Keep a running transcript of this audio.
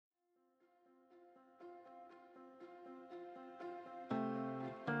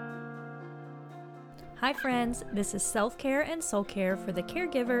Hi friends, this is Self-Care and Soul Care for the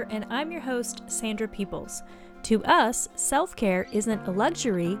Caregiver, and I'm your host, Sandra Peoples. To us, self-care isn't a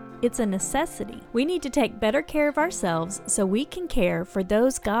luxury, it's a necessity. We need to take better care of ourselves so we can care for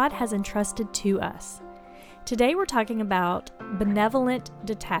those God has entrusted to us. Today we're talking about benevolent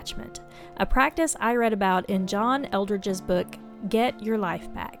detachment, a practice I read about in John Eldredge's book, Get Your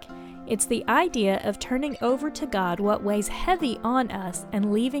Life Back. It's the idea of turning over to God what weighs heavy on us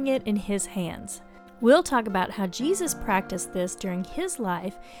and leaving it in His hands. We'll talk about how Jesus practiced this during His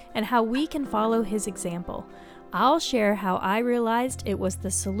life and how we can follow His example. I'll share how I realized it was the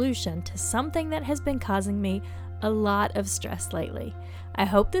solution to something that has been causing me a lot of stress lately. I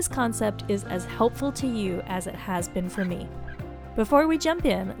hope this concept is as helpful to you as it has been for me. Before we jump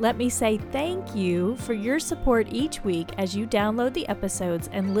in, let me say thank you for your support each week as you download the episodes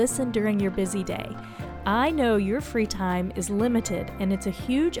and listen during your busy day. I know your free time is limited, and it's a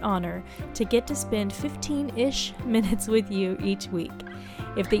huge honor to get to spend 15-ish minutes with you each week.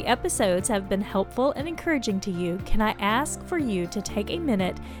 If the episodes have been helpful and encouraging to you, can I ask for you to take a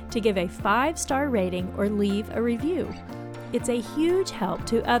minute to give a 5-star rating or leave a review? It's a huge help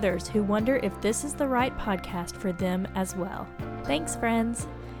to others who wonder if this is the right podcast for them as well. Thanks, friends.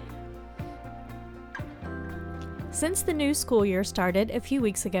 Since the new school year started a few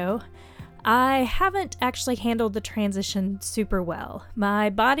weeks ago, I haven't actually handled the transition super well.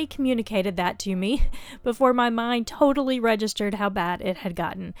 My body communicated that to me before my mind totally registered how bad it had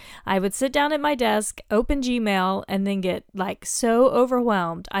gotten. I would sit down at my desk, open Gmail, and then get so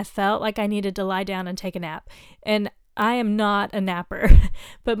overwhelmed. I felt like I needed to lie down and take a nap. And I am not a napper,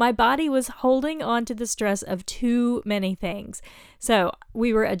 but my body was holding on to the stress of too many things. So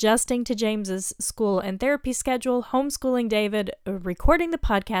we were adjusting to James's school and therapy schedule, homeschooling David, recording the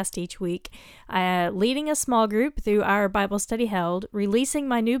podcast each week, leading a small group through our Bible study held, releasing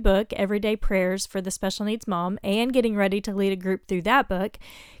my new book, Everyday Prayers for the Special Needs Mom, and getting ready to lead a group through that book,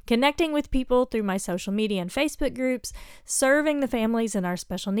 connecting with people through my social media and Facebook groups, serving the families in our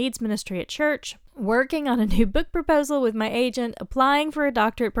special needs ministry at church, working on a new book proposal with my agent, applying for a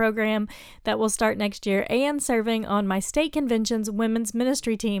doctorate program that will start next year, and serving on my state convention's women's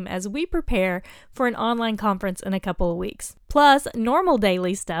ministry team as we prepare for an online conference in a couple of weeks. Plus, normal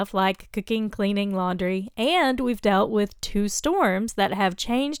daily stuff like cooking, cleaning, laundry, and we've dealt with 2 storms that have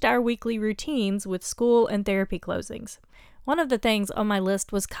changed our weekly routines with school and therapy closings. One of the things on my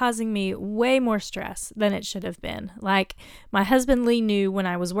list was causing me way more stress than it should have been. Like, my husband Lee knew when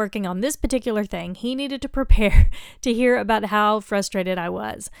I was working on this particular thing, he needed to prepare to hear about how frustrated I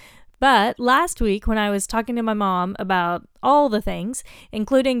was. But last week, when I was talking to my mom about all the things,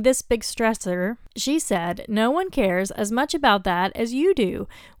 including this big stressor, she said, no one cares as much about that as you do.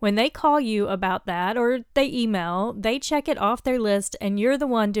 When they call you about that or they email, they check it off their list and you're the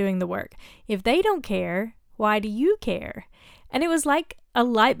one doing the work. If they don't care, why do you care? And it was like a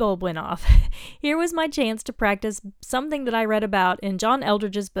light bulb went off. Here was my chance to practice something that I read about in John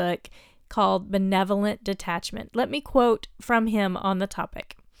Eldredge's book called Benevolent Detachment. Let me quote from him on the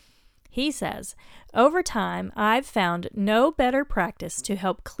topic. He says, "Over time, I've found no better practice to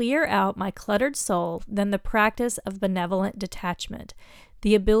help clear out my cluttered soul than the practice of benevolent detachment,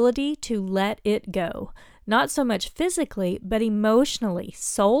 the ability to let it go, not so much physically, but emotionally,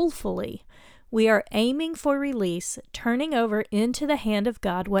 soulfully. We are aiming for release, turning over into the hand of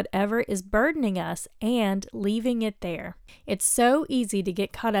God whatever is burdening us and leaving it there. It's so easy to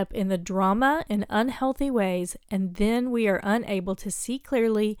get caught up in the drama in unhealthy ways, and then we are unable to see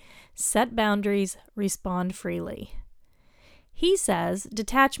clearly, set boundaries, respond freely." He says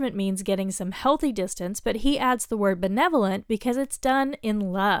detachment means getting some healthy distance, but he adds the word benevolent because it's done in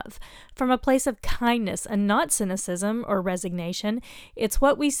love, from a place of kindness and not cynicism or resignation. It's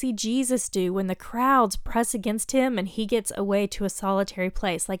what we see Jesus do when the crowds press against him and he gets away to a solitary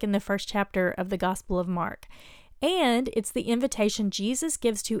place, like in the first chapter of the Gospel of Mark. And it's the invitation Jesus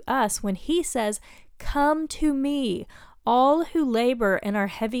gives to us when he says, "Come to me, all who labor and are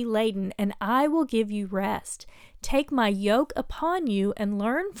heavy laden, and I will give you rest. Take my yoke upon you and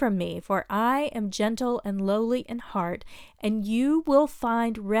learn from me, for I am gentle and lowly in heart, and you will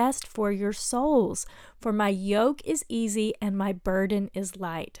find rest for your souls. For my yoke is easy and my burden is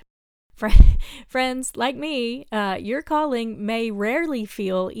light." Friends, like me, your calling may rarely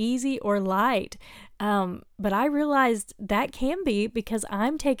feel easy or light, but I realized that can be because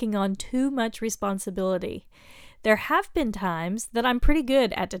I'm taking on too much responsibility. There have been times that I'm pretty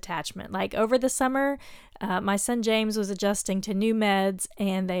good at detachment. Like over the summer, my son James was adjusting to new meds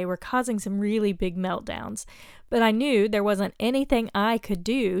and they were causing some really big meltdowns. But I knew there wasn't anything I could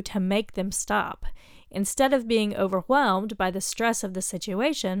do to make them stop. Instead of being overwhelmed by the stress of the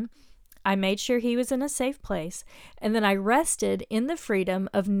situation, I made sure he was in a safe place, and then I rested in the freedom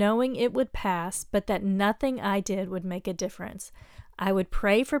of knowing it would pass, but that nothing I did would make a difference. I would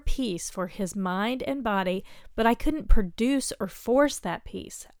pray for peace for his mind and body, but I couldn't produce or force that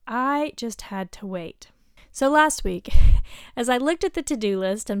peace. I just had to wait. So last week, as I looked at the to-do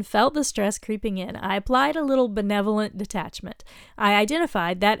list and felt the stress creeping in, I applied a little benevolent detachment. I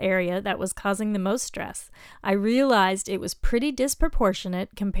identified that area that was causing the most stress. I realized it was pretty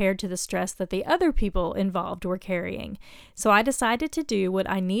disproportionate compared to the stress that the other people involved were carrying. So I decided to do what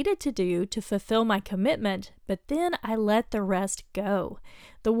I needed to do to fulfill my commitment, but then I let the rest go.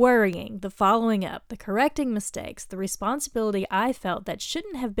 The worrying, the following up, the correcting mistakes, the responsibility I felt that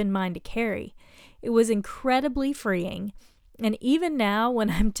shouldn't have been mine to carry. It was incredibly freeing, and even now when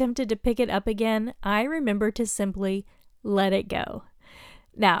I'm tempted to pick it up again, I remember to simply let it go.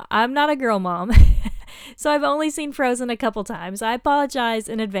 Now, I'm not a girl mom, so I've only seen Frozen a couple times. I apologize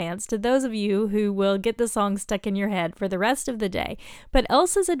in advance to those of you who will get the song stuck in your head for the rest of the day, but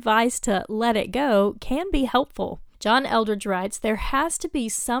Elsa's advice to let it go can be helpful. John Eldredge writes, there has to be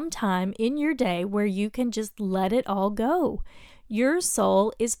some time in your day where you can just let it all go. Your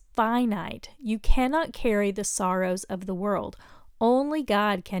soul is finite. You cannot carry the sorrows of the world. Only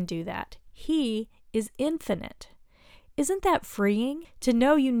God can do that. He is infinite. Isn't that freeing? To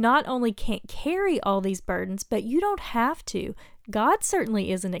know you not only can't carry all these burdens, but you don't have to. God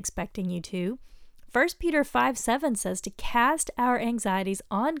certainly isn't expecting you to. 1 Peter 5:7 says to cast our anxieties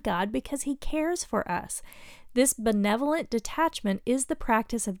on God because He cares for us. This benevolent detachment is the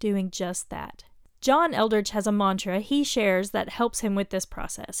practice of doing just that. John Eldredge has a mantra he shares that helps him with this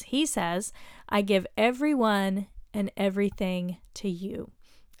process. He says, I give everyone and everything to you.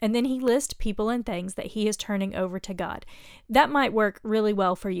 And then he lists people and things that he is turning over to God. That might work really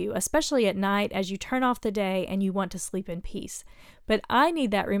well for you, especially at night as you turn off the day and you want to sleep in peace. But I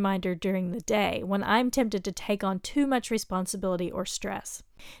need that reminder during the day when I'm tempted to take on too much responsibility or stress.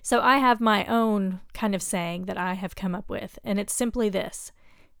 So I have my own kind of saying that I have come up with, and it's simply this.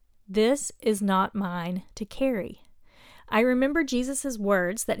 This is not mine to carry. I remember Jesus'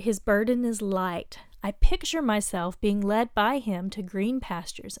 words that his burden is light. I picture myself being led by him to green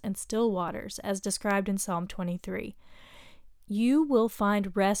pastures and still waters, as described in Psalm 23. You will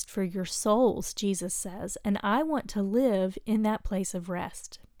find rest for your souls, Jesus says, and I want to live in that place of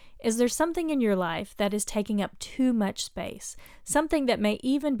rest. Is there something in your life that is taking up too much space? Something that may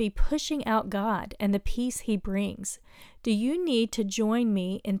even be pushing out God and the peace He brings? Do you need to join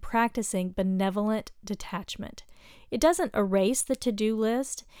me in practicing benevolent detachment? It doesn't erase the to-do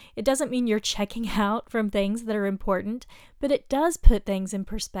list. It doesn't mean you're checking out from things that are important, but it does put things in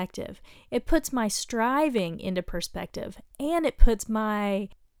perspective. It puts my striving into perspective, and it puts my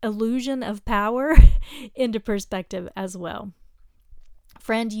illusion of power into perspective as well.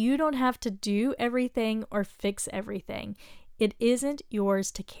 Friend, you don't have to do everything or fix everything. It isn't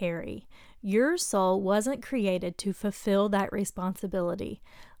yours to carry. Your soul wasn't created to fulfill that responsibility.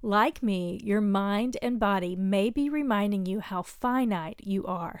 Like me, your mind and body may be reminding you how finite you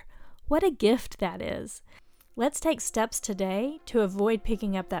are. What a gift that is. Let's take steps today to avoid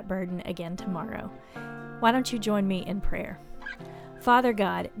picking up that burden again tomorrow. Why don't you join me in prayer? Father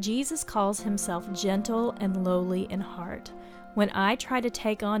God, Jesus calls himself gentle and lowly in heart. When I try to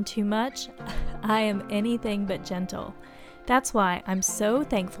take on too much, I am anything but gentle. That's why I'm so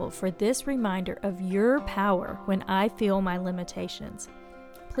thankful for this reminder of your power when I feel my limitations.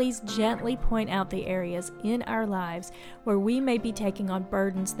 Please gently point out the areas in our lives where we may be taking on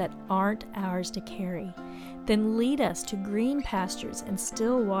burdens that aren't ours to carry. Then lead us to green pastures and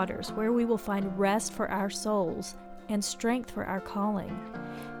still waters where we will find rest for our souls and strength for our calling.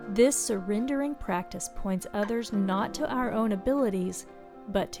 This surrendering practice points others not to our own abilities,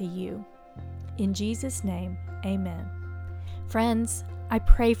 but to you. In Jesus' name, amen. Friends, I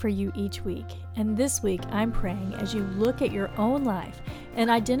pray for you each week, and this week I'm praying as you look at your own life and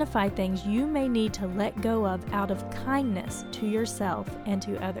identify things you may need to let go of out of kindness to yourself and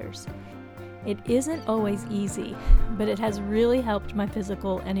to others. It isn't always easy, but it has really helped my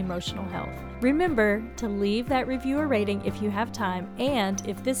physical and emotional health. Remember to leave that review or rating if you have time and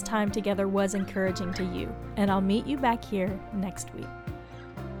if this time together was encouraging to you. And I'll meet you back here next week.